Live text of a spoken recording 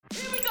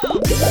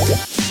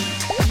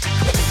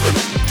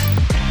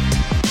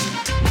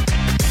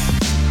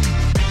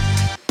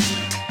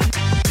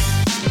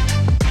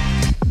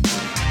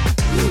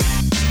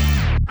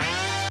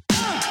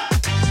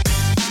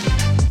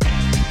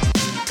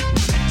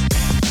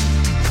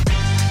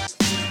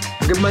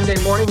Good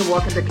Monday morning and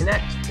welcome to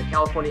Connect, the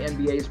California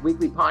MBA's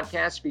weekly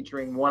podcast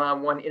featuring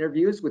one-on-one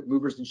interviews with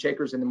movers and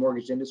shakers in the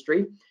mortgage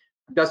industry.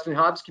 I'm Dustin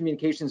Hobbs,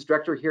 Communications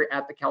Director here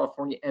at the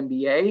California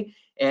MBA,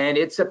 and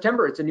it's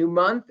September. It's a new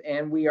month,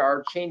 and we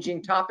are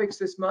changing topics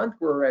this month.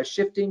 We're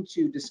shifting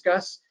to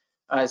discuss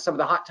some of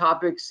the hot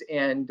topics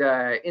and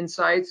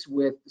insights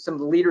with some of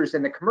the leaders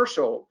in the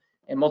commercial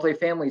and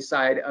multifamily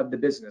side of the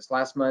business.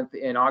 Last month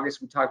in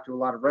August, we talked to a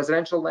lot of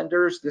residential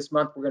lenders. This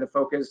month, we're going to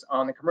focus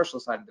on the commercial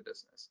side of the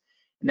business.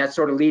 And that's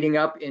sort of leading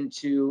up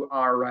into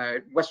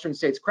our Western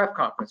States CREF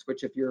conference,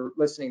 which if you're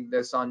listening to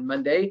this on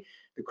Monday,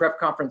 the CREF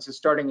conference is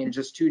starting in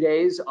just 2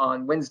 days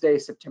on Wednesday,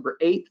 September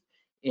 8th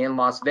in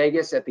Las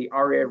Vegas at the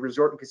Aria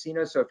Resort and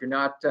Casino. So if you're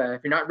not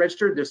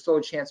registered, there's still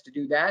a chance to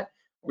do that,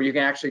 or you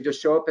can actually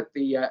just show up at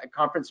the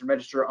conference and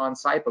register on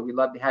site, but we'd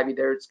love to have you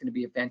there. It's going to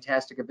be a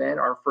fantastic event,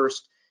 our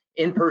first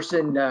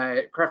in-person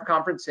CREF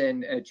conference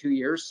in 2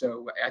 years.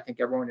 So I think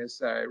everyone is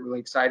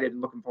really excited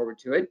and looking forward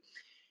to it.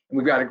 And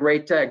we've got a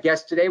great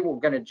guest today. We're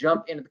going to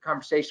jump into the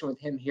conversation with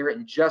him here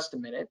in just a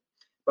minute.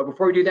 But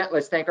before we do that,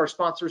 let's thank our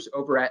sponsors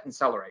over at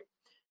Insellerate.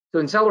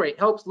 So Insellerate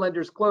helps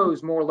lenders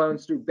close more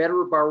loans through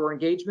better borrower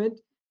engagement.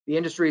 The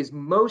industry's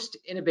most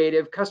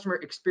innovative customer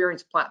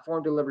experience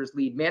platform delivers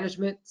lead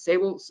management,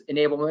 sales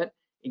enablement,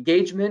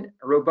 engagement,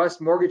 a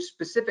robust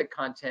mortgage-specific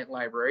content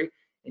library,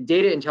 and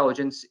data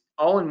intelligence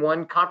all in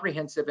one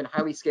comprehensive and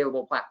highly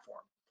scalable platform.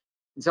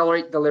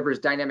 Insellerate delivers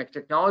dynamic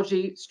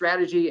technology,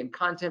 strategy, and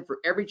content for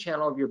every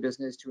channel of your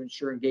business to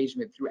ensure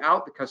engagement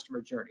throughout the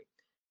customer journey,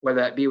 whether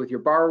that be with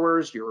your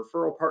borrowers, your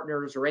referral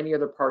partners, or any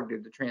other part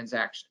of the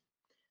transaction.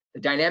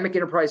 The dynamic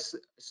enterprise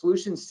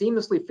solution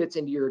seamlessly fits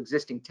into your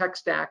existing tech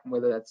stack,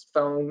 whether that's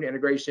phone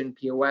integration,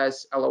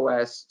 POS,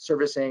 LOS,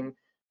 servicing,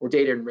 or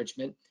data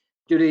enrichment,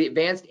 due to the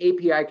advanced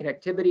API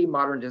connectivity,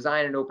 modern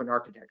design, and open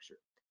architecture.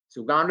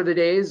 So gone are the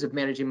days of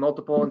managing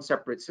multiple and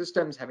separate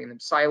systems, having them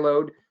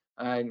siloed,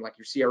 like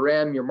your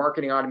CRM, your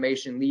marketing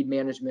automation, lead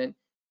management,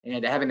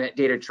 and having that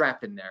data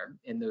trapped in there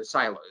in those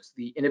silos.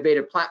 The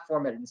innovative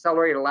platform at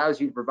Insellerate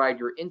allows you to provide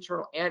your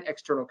internal and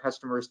external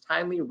customers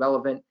timely,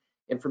 relevant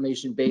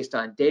information based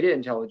on data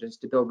intelligence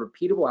to build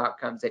repeatable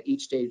outcomes at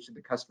each stage of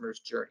the customer's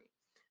journey.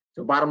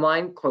 So bottom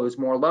line, close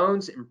more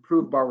loans,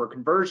 improve borrower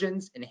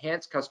conversions,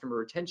 enhance customer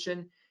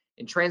retention,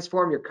 and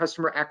transform your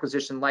customer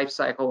acquisition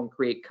lifecycle and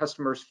create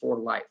customers for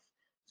life.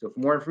 So for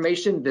more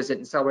information,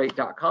 visit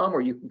Insellerate.com,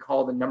 or you can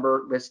call the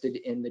number listed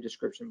in the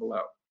description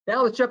below.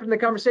 Now let's jump into the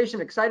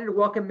conversation. Excited to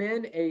welcome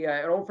in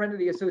an old friend of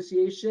the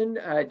association,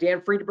 Dan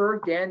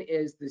Friedberg. Dan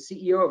is the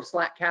CEO of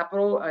Slack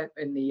Capital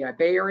in the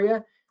Bay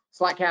Area.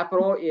 Slack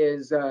Capital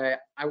is, I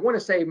want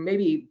to say,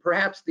 maybe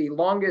perhaps the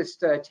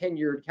longest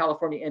tenured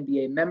California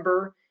MBA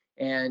member,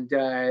 and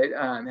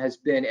has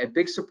been a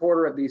big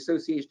supporter of the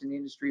association in the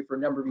industry for a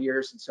number of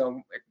years. And so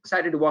I'm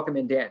excited to welcome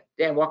in Dan.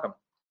 Dan, welcome.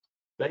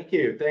 Thank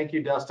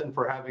you, Dustin,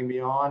 for having me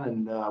on,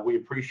 and we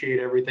appreciate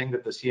everything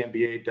that the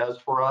CMBA does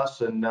for us,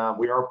 and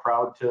we are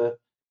proud to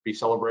be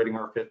celebrating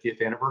our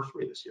 50th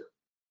anniversary this year.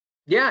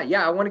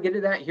 Yeah, I want to get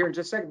to that here in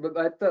just a second,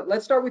 but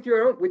let's start with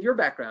your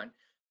background.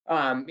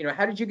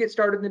 How did you get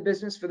started in the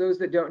business? For those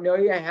that don't know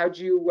you, how'd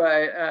you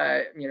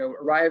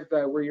arrive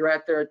where you're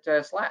at there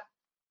at Slack?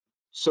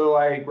 So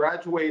I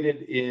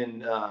graduated in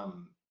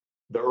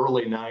the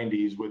early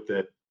 90s with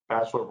the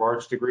Bachelor of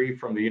Arts degree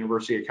from the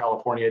University of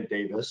California at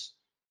Davis.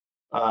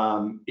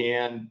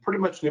 And pretty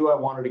much knew I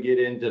wanted to get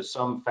into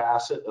some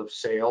facet of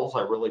sales.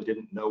 I really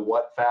didn't know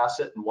what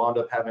facet, and wound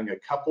up having a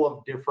couple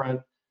of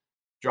different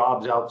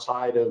jobs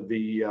outside of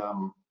the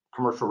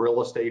commercial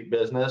real estate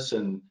business.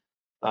 And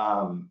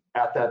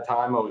at that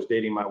time, I was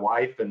dating my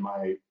wife, and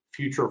my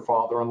future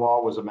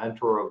father-in-law was a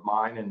mentor of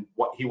mine, and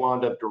what he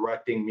wound up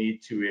directing me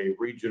to a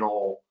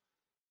regional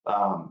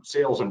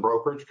sales and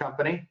brokerage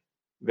company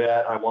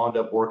that I wound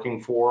up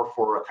working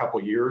for a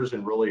couple years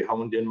and really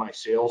honed in my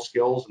sales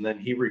skills. And then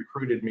he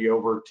recruited me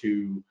over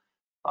to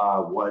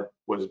what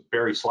was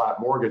Barry Slatt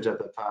Mortgage at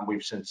the time.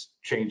 We've since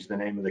changed the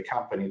name of the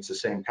company. It's the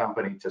same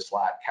company, to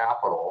Slatt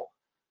Capital.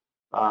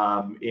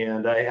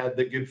 And I had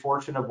the good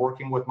fortune of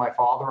working with my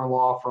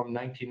father-in-law from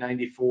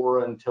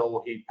 1994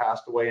 until he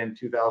passed away in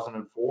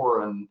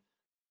 2004. And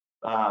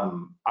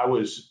I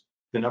was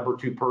the number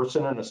 2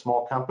 person in a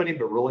small company,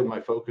 but really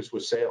my focus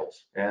was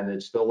sales, and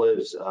it still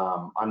is.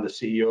 I'm the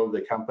CEO of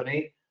the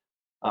company,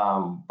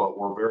 but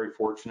we're very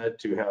fortunate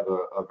to have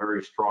a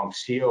very strong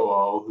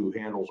COO who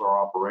handles our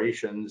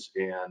operations,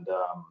 and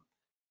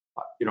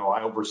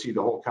I oversee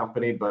the whole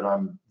company, but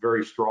I'm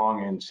very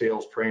strong in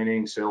sales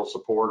training, sales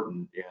support,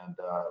 and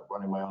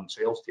running my own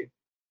sales team.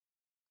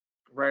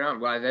 Right on.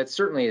 Well, that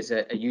certainly is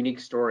a unique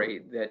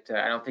story that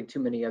I don't think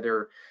too many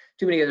other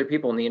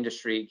people in the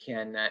industry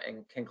can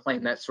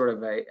claim that sort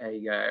of a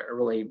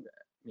really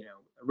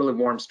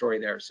warm story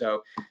there.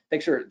 So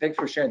thanks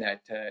for sharing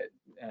that,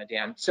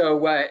 Dan. So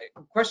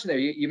question there,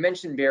 you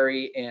mentioned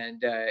Barry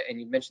and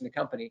you mentioned the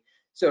company.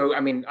 So I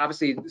mean,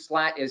 obviously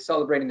Slatt is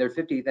celebrating their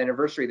 50th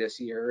anniversary this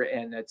year,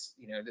 and that's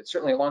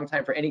certainly a long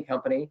time for any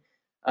company.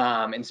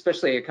 and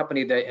especially a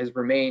company that has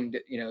remained,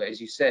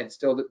 as you said,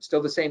 still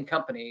the same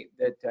company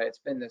that it's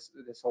been this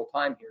whole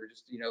time here,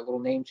 just a little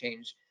name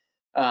change.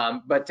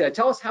 But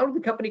tell us, how did the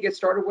company get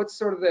started? What's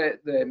sort of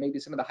the maybe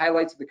some of the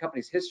highlights of the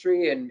company's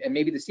history, and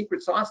maybe the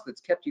secret sauce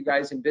that's kept you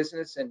guys in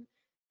business and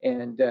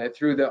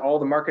through all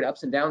the market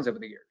ups and downs over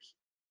the years?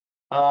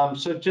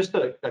 So just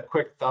a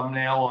quick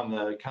thumbnail on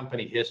the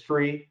company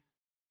history.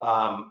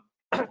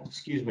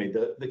 Excuse me.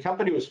 The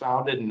company was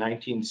founded in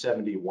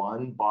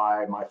 1971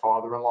 by my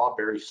father-in-law,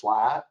 Barry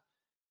Slatt,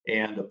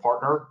 and a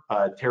partner,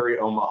 Terry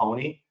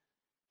O'Mahony.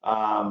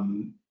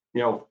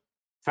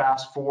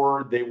 Fast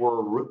forward, they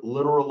were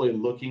literally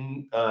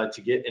looking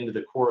to get into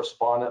the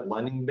correspondent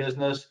lending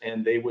business,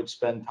 and they would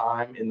spend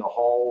time in the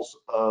halls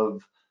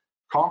of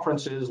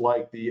conferences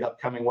like the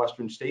upcoming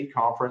Western State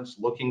Conference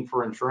looking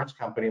for insurance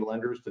company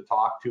lenders to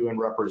talk to and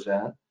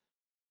represent.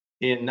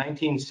 In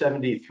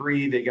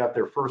 1973, they got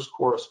their first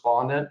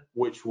correspondent,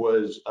 which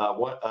was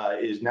what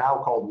is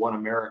now called One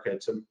America.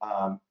 It's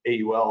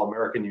AUL,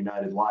 American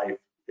United Life,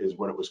 is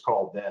what it was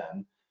called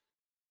then.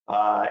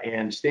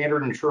 And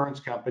Standard Insurance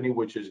Company,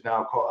 which is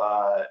now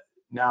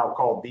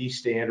called The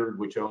Standard,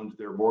 which owns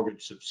their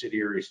mortgage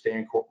subsidiary,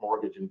 Stancorp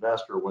Mortgage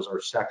Investor, was our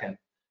second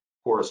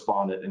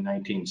correspondent in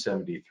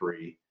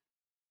 1973.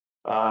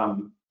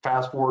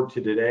 Fast forward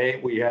to today,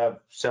 we have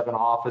 7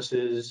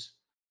 offices.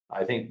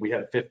 I think we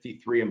have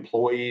 53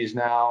 employees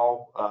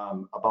now,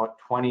 about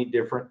 20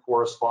 different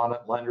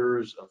correspondent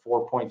lenders, a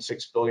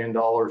 $4.6 billion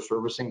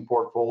servicing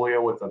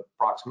portfolio with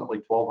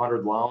approximately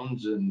 1,200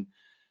 loans, and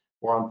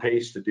we're on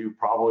pace to do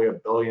probably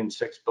 $1.6 billion,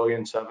 $7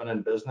 billion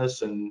in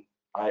business. And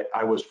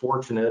I was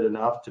fortunate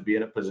enough to be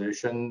in a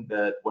position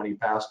that when he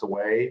passed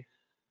away,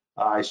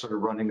 I started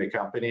running the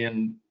company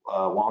and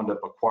wound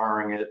up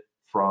acquiring it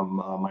from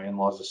my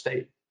in-laws'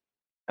 estate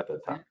at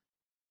that time.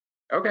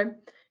 Okay,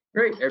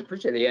 great. I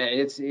appreciate it. Yeah,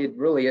 it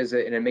really is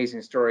an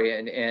amazing story,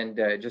 and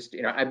just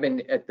I've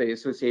been at the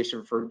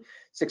association for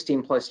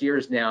 16 plus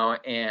years now,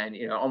 and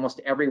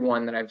almost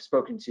everyone that I've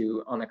spoken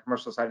to on the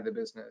commercial side of the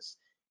business,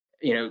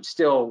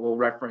 still will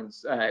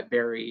reference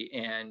Barry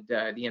and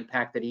the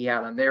impact that he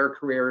had on their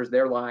careers,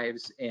 their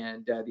lives,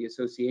 and the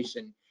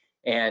association.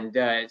 And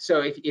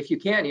so if you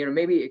can,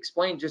 maybe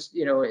explain just,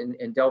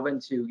 and delve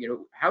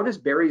into, how does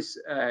Barry's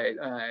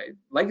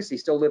legacy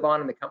still live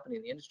on in the company,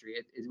 in the industry?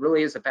 It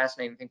really is a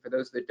fascinating thing for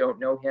those that don't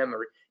know him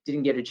or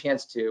didn't get a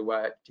chance to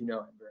know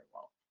him very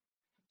well.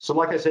 So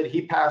like I said,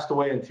 he passed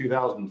away in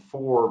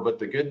 2004, but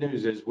the good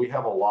news is we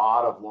have a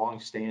lot of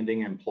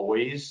longstanding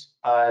employees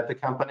at the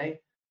company.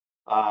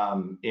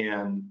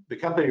 And the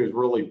company was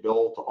really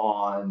built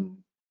on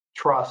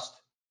trust,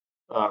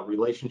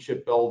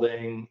 relationship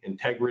building,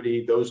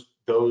 integrity. Those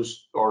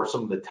are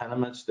some of the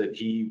tenements that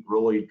he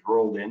really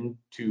drilled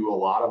into a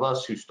lot of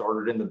us who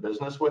started in the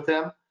business with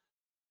him.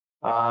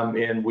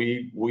 And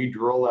we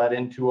drill that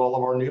into all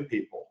of our new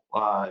people.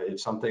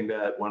 It's something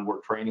that when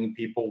we're training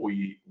people,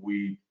 we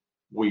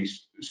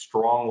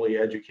strongly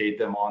educate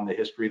them on the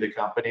history of the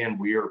company, and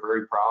we are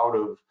very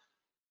proud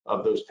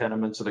of those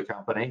tenements of the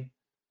company,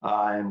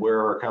 and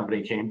where our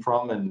company came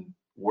from and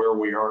where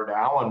we are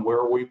now and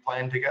where we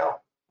plan to go.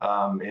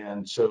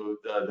 And so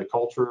the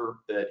culture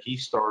that he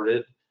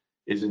started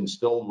is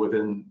instilled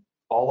within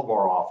all of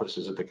our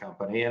offices at the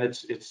company, and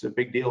it's a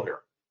big deal here.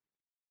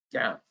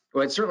 Yeah,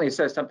 well, it certainly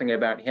says something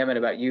about him and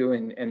about you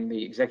and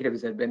the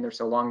executives that have been there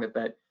so long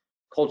that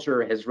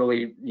culture has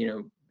really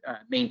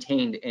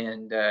maintained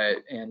and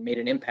made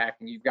an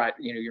impact. And you've got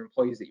your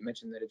employees that you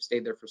mentioned that have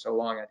stayed there for so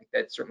long. I think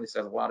that certainly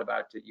says a lot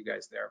about you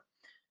guys there.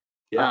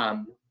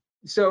 Yeah.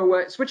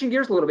 So switching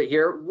gears a little bit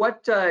here,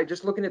 what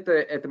just looking at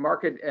the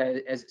market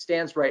as it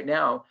stands right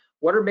now,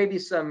 what are maybe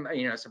some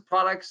some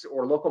products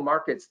or local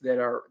markets that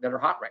are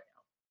hot right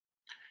now?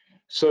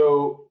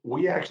 So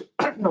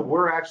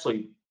we're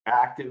actually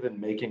active in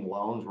making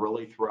loans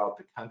really throughout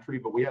the country,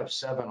 but we have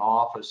 7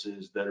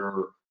 offices that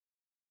are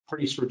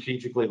pretty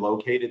strategically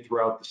located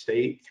throughout the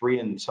state, 3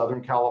 in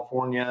Southern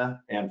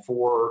California and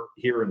 4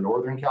 here in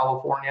Northern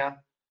California.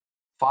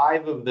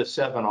 5 of the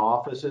 7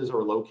 offices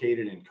are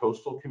located in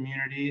coastal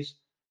communities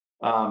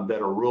that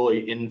are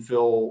really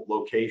infill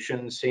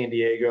locations: San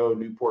Diego,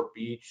 Newport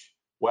Beach,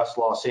 West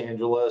Los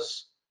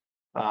Angeles,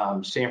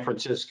 San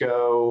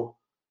Francisco.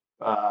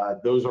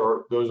 Those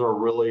are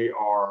really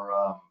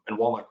and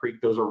Walnut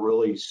Creek. Those are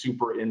really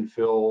super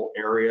infill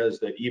areas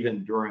that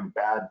even during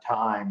bad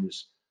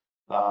times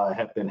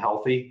have been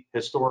healthy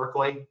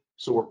historically.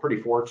 So we're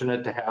pretty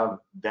fortunate to have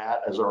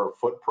that as our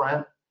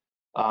footprint.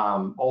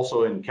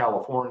 Also in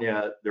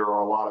California, there are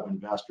a lot of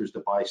investors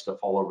that buy stuff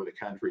all over the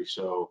country.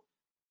 So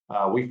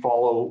we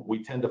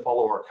tend to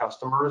follow our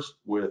customers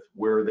with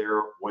where they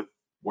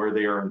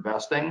are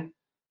investing.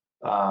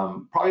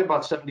 Probably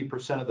about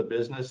 70% of the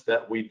business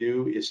that we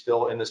do is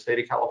still in the state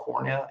of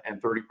California,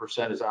 and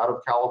 30% is out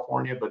of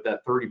California, but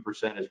that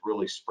 30% is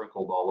really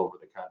sprinkled all over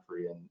the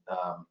country. And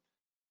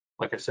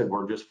like I said,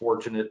 we're just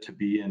fortunate to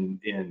be in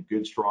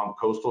good, strong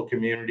coastal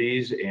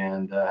communities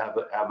and have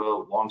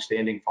a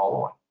longstanding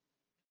following.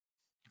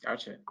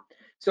 Gotcha.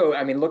 So,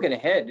 I mean, looking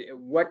ahead,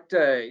 what,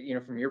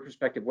 from your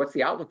perspective, what's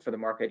the outlook for the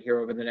market here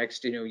over the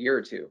next, year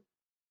or two?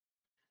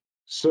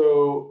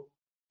 So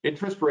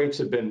interest rates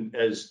have been,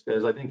 as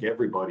I think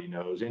everybody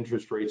knows,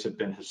 interest rates have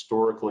been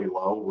historically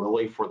low,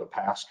 really, for the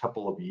past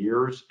couple of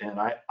years. And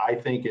I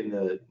think in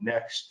the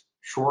next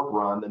short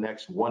run, the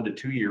next 1 to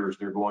 2 years,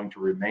 they're going to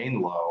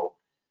remain low.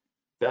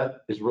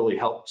 That has really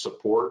helped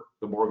support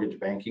the mortgage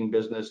banking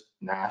business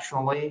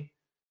nationally.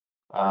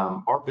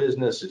 Our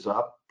business is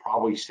up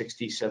probably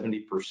 60,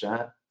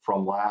 70%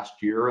 from last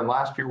year. And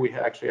last year we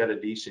actually had a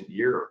decent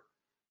year.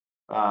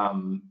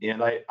 And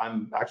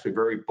I'm actually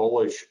very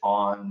bullish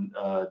on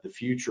the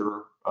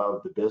future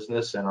of the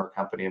business and our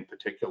company in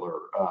particular.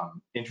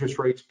 Interest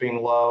rates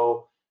being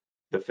low,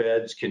 the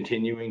Fed's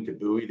continuing to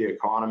buoy the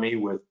economy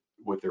with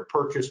their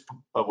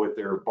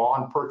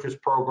bond purchase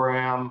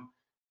program,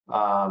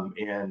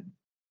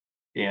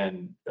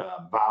 and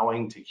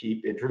vowing to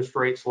keep interest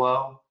rates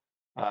low.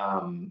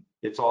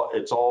 It's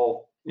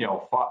all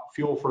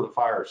fuel for the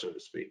fire, so to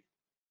speak.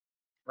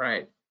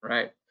 Right.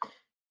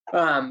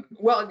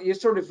 Well, you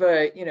sort of,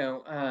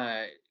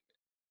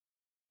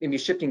 maybe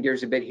shifting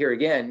gears a bit here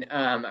again.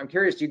 I'm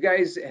curious, you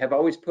guys have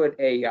always put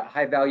a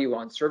high value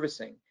on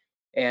servicing.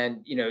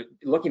 And,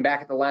 looking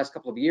back at the last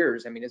couple of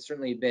years, I mean, it's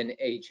certainly been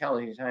a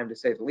challenging time to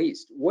say the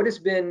least. What has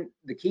been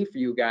the key for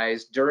you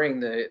guys during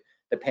the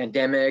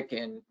pandemic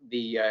and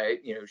the,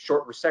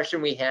 short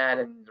recession we had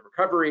and the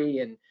recovery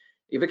and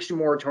eviction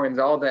moratoriums,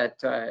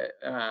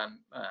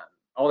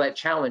 all that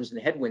challenge and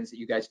headwinds that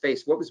you guys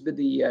faced? What was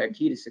the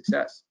key to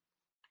success?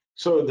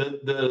 So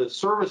the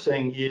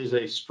servicing is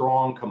a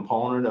strong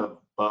component of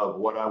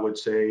what I would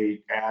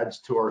say adds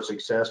to our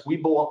success. We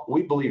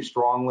believe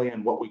strongly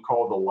in what we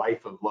call the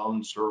life of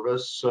loan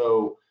service.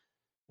 So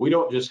we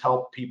don't just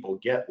help people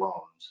get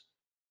loans.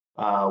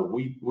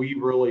 We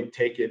really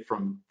take it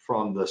from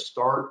the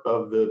start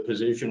of the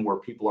position where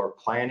people are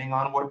planning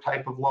on what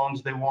type of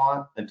loans they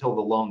want until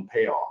the loan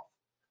payoff.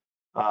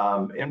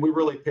 And we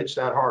really pitch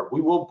that hard.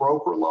 We will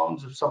broker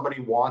loans if somebody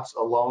wants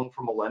a loan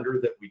from a lender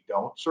that we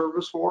don't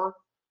service for.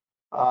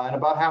 And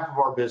about half of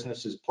our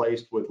business is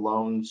placed with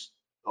loans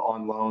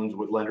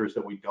with lenders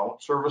that we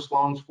don't service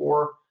loans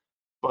for.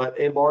 But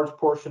a large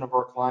portion of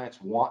our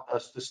clients want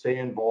us to stay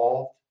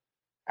involved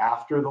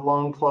after the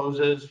loan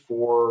closes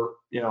for,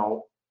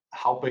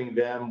 helping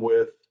them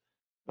with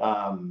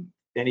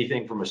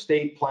anything from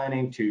estate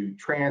planning to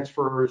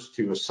transfers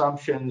to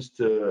assumptions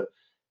to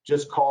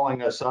just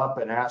calling us up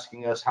and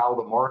asking us how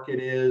the market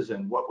is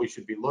and what we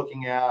should be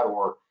looking at,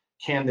 or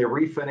can they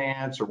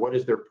refinance, or what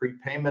is their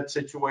prepayment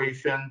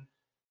situation.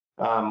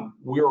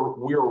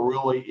 We're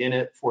really in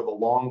it for the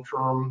long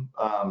term.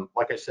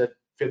 Like I said,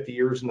 50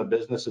 years in the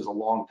business is a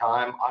long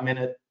time. I'm in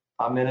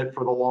it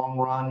for the long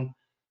run.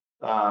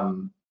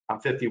 I'm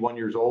 51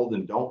 years old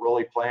and don't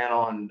really plan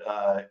on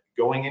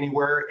going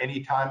anywhere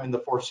anytime in the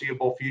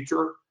foreseeable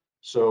future.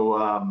 So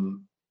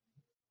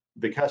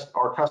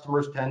our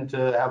customers tend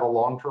to have a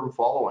long-term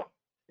following,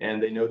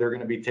 and they know they're going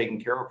to be taken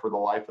care of for the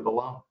life of the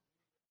loan.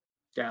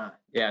 Yeah,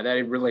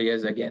 that really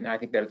is. Again, I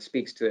think that it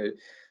speaks to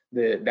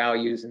the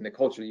values and the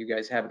culture you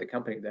guys have at the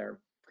company there.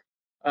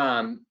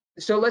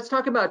 So let's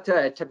talk about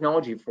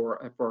technology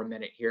for a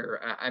minute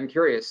here. I'm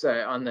curious,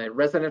 on the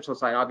residential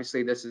side,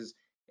 obviously this is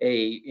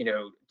a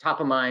top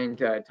of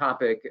mind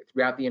topic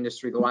throughout the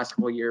industry. The last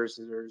couple of years,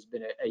 there's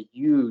been a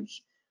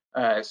huge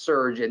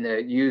surge in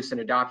the use and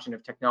adoption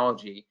of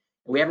technology.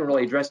 We haven't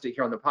really addressed it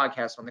here on the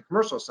podcast on the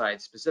commercial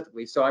side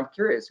specifically. So I'm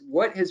curious,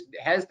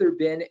 has there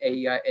been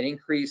an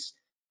increase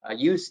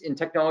use in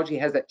technology?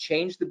 Has that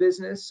changed the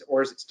business,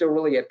 or is it still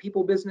really a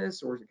people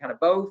business, or is it kind of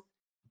both?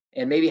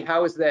 And maybe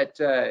how has that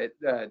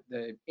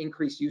the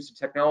increased use of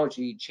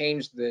technology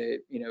changed the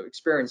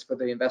experience for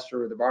the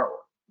investor or the borrower?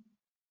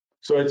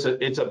 So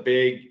it's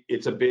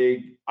a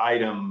big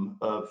item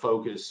of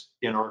focus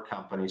in our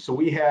company. So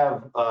we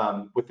have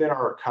within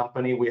our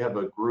company, we have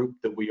a group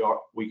that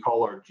we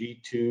call our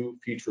G2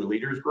 Future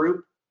Leaders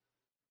Group,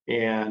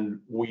 and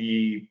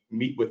we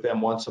meet with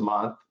them once a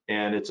month.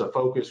 And it's a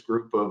focus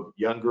group of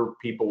younger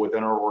people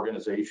within our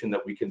organization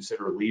that we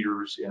consider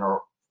leaders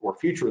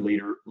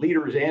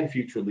leaders and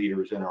future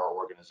leaders in our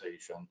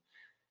organization.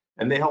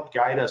 And they help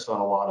guide us on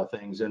a lot of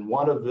things. And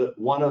one of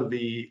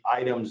the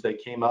items that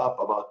came up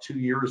about 2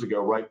 years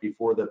ago, right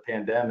before the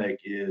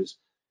pandemic, is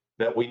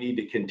that we need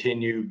to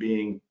continue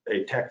being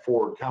a tech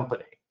forward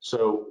company.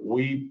 So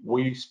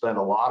we spend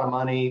a lot of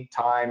money,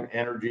 time,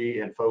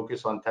 energy, and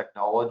focus on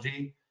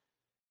technology.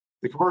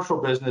 The commercial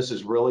business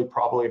is really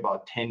probably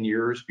about 10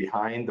 years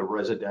behind the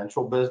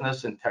residential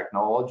business in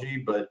technology,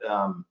 but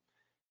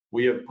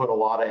we have put a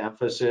lot of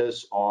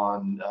emphasis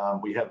on,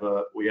 we have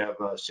a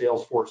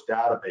Salesforce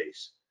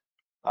database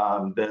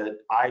that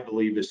I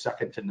believe is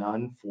second to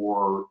none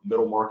for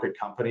middle market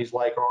companies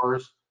like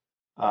ours,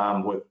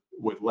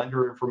 with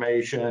lender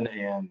information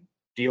and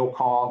deal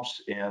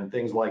comps and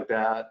things like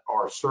that.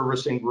 Our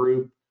servicing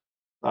group,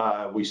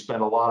 we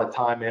spend a lot of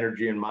time,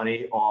 energy, and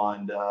money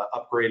on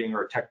upgrading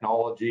our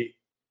technology,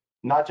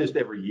 not just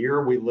every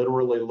year. We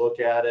literally look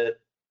at it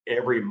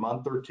every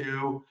month or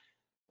two.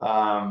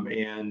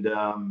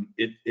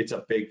 It's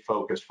a big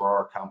focus for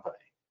our company.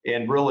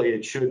 And really,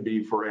 it should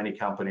be for any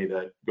company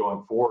that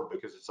going forward,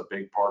 because it's a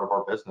big part of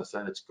our business,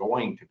 and it's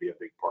going to be a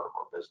big part of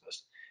our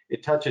business.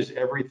 It touches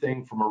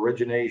everything from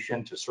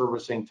origination to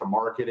servicing to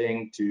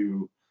marketing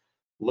to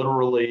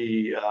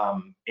literally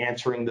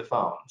answering the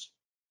phones.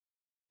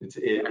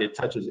 It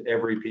touches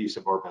every piece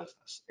of our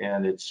business,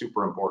 and it's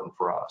super important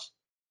for us.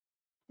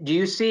 Do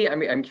you see, I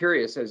mean, I'm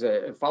curious as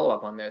a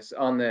follow-up on this,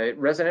 on the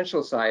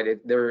residential side,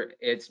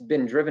 it's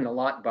been driven a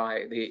lot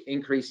by the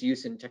increased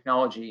use in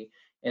technology,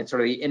 and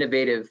sort of the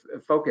innovative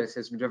focus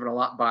has been driven a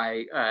lot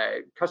by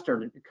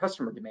customer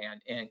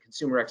demand and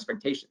consumer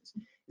expectations.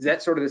 Is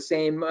that sort of the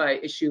same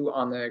issue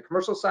on the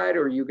commercial side,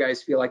 or you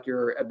guys feel like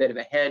you're a bit of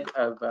ahead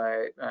of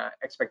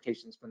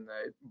expectations from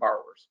the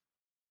borrowers?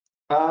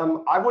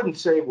 I wouldn't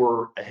say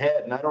we're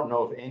ahead, and I don't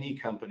know if any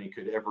company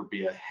could ever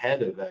be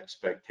ahead of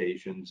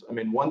expectations. I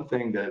mean, one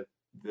thing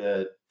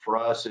that for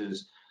us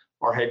is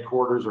our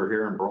headquarters are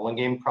here in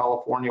Burlingame,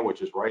 California,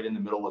 which is right in the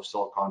middle of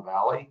Silicon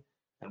Valley.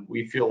 And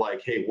we feel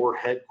like, hey, we're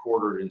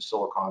headquartered in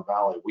Silicon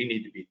Valley. We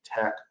need to be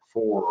tech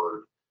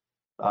forward.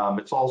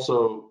 It's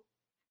also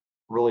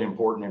really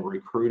important in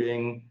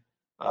recruiting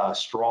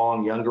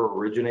strong younger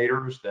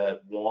originators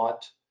that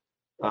want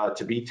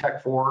to be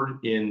tech forward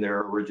in their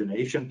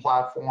origination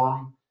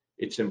platform.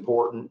 It's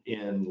important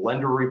in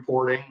lender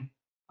reporting.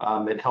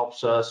 It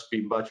helps us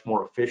be much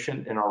more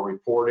efficient in our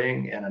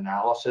reporting and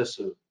analysis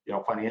of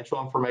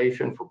financial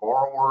information for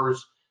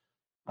borrowers.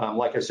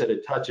 Like I said,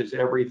 it touches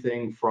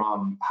everything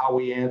from how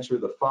we answer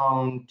the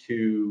phone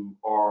to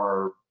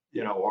our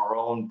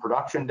own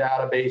production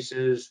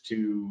databases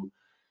to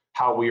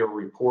how we are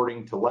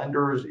reporting to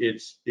lenders.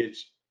 It's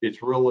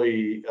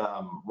really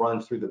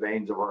runs through the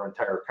veins of our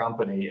entire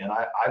company, and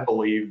I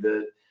believe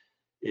that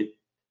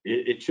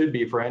it should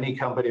be for any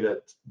company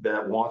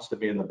that wants to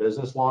be in the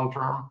business long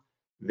term.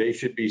 They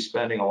should be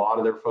spending a lot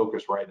of their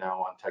focus right now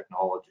on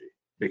technology,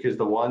 because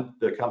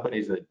the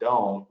companies that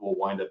don't will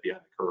wind up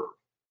behind the curve.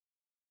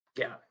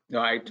 Yeah, no,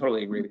 I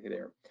totally agree with you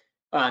there.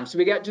 So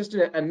we got just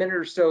a minute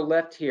or so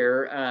left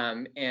here,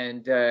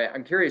 and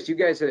I'm curious, you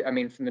guys, I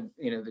mean, from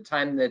the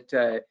time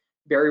that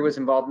Barry was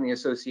involved in the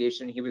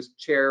association, he was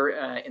chair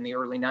in the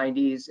early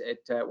 90s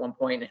at one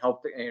point, and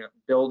helped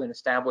build and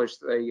establish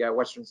the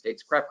Western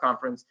States CREF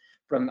Conference.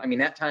 From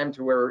that time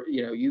to where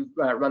you've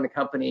run the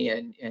company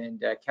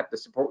and kept the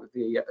support with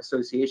the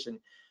association.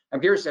 I'm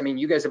curious, I mean,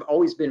 you guys have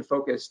always been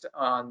focused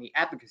on the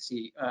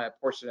advocacy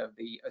portion of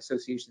the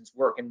association's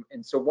work.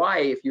 And so why,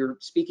 if you're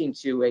speaking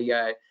to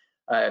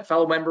a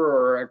fellow member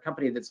or a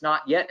company that's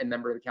not yet a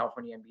member of the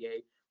California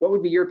MBA, what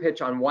would be your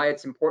pitch on why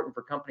it's important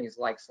for companies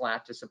like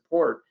SLAT to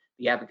support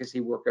the advocacy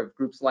work of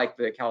groups like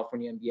the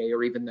California MBA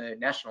or even the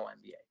National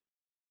MBA?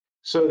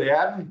 So the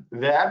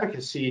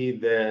advocacy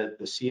that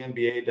the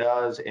CMBA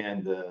does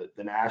and the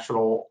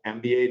National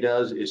MBA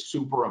does is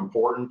super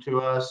important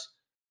to us.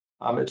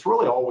 It's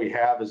really all we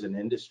have as an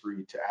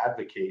industry to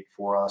advocate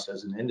for us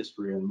as an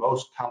industry, and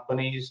most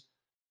companies,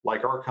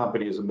 like our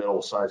company is a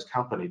middle-sized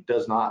company,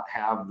 does not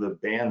have the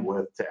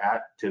bandwidth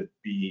to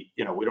be,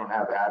 we don't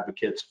have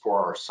advocates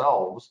for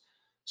ourselves.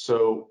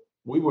 So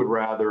we would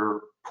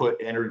rather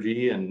put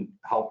energy and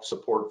help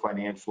support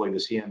financially the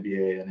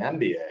CMBA and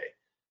MBA.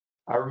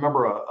 I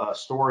remember a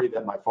story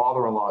that my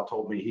father-in-law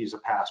told me. He's a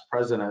past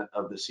president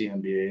of the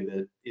CMBA,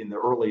 that in the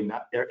early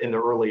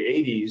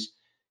 80s,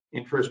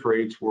 interest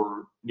rates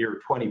were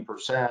near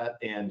 20%,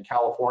 and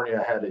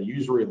California had a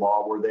usury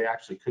law where they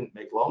actually couldn't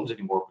make loans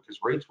anymore because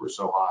rates were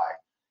so high.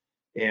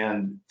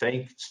 And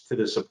thanks to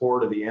the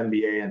support of the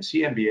MBA and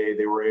CMBA,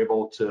 they were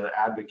able to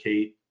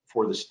advocate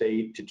for the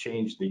state to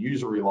change the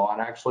usury law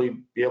and actually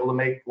be able to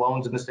make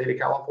loans in the state of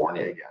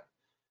California again.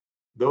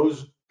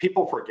 Those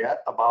people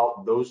forget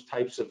about those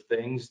types of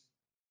things,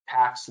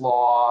 tax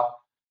law,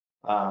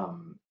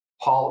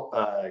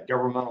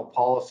 governmental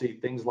policy,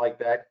 things like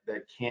that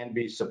can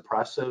be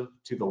suppressive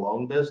to the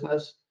loan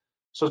business.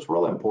 So it's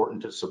really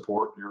important to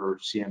support your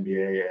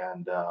CMBA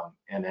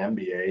and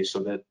MBA so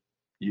that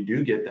you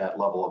do get that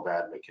level of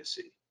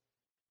advocacy.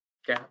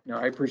 Yeah, no,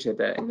 I appreciate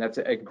that, and that's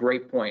a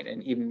great point.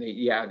 And even the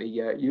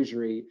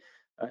usury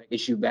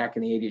issue back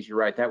in the 80s, you're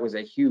right, that was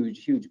a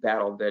huge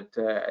battle that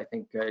I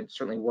think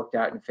certainly worked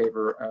out in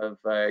favor of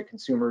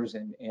consumers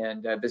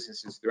and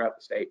businesses throughout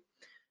the state.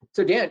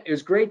 So Dan, it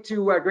was great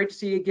to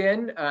see you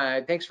again.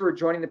 Thanks for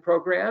joining the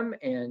program,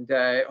 and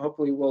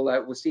hopefully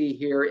we'll see you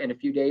here in a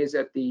few days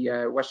at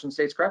the Western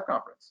States CREF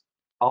Conference.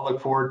 I'll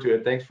look forward to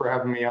it. Thanks for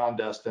having me on,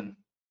 Dustin.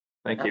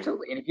 Thank you.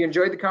 Absolutely. And if you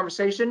enjoyed the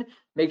conversation,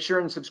 make sure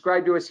and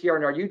subscribe to us here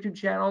on our YouTube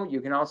channel. You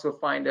can also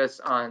find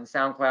us on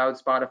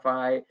SoundCloud,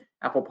 Spotify,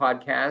 Apple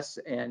Podcasts,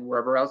 and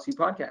wherever else you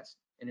podcast.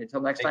 And until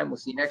next time, we'll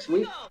see you next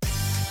week.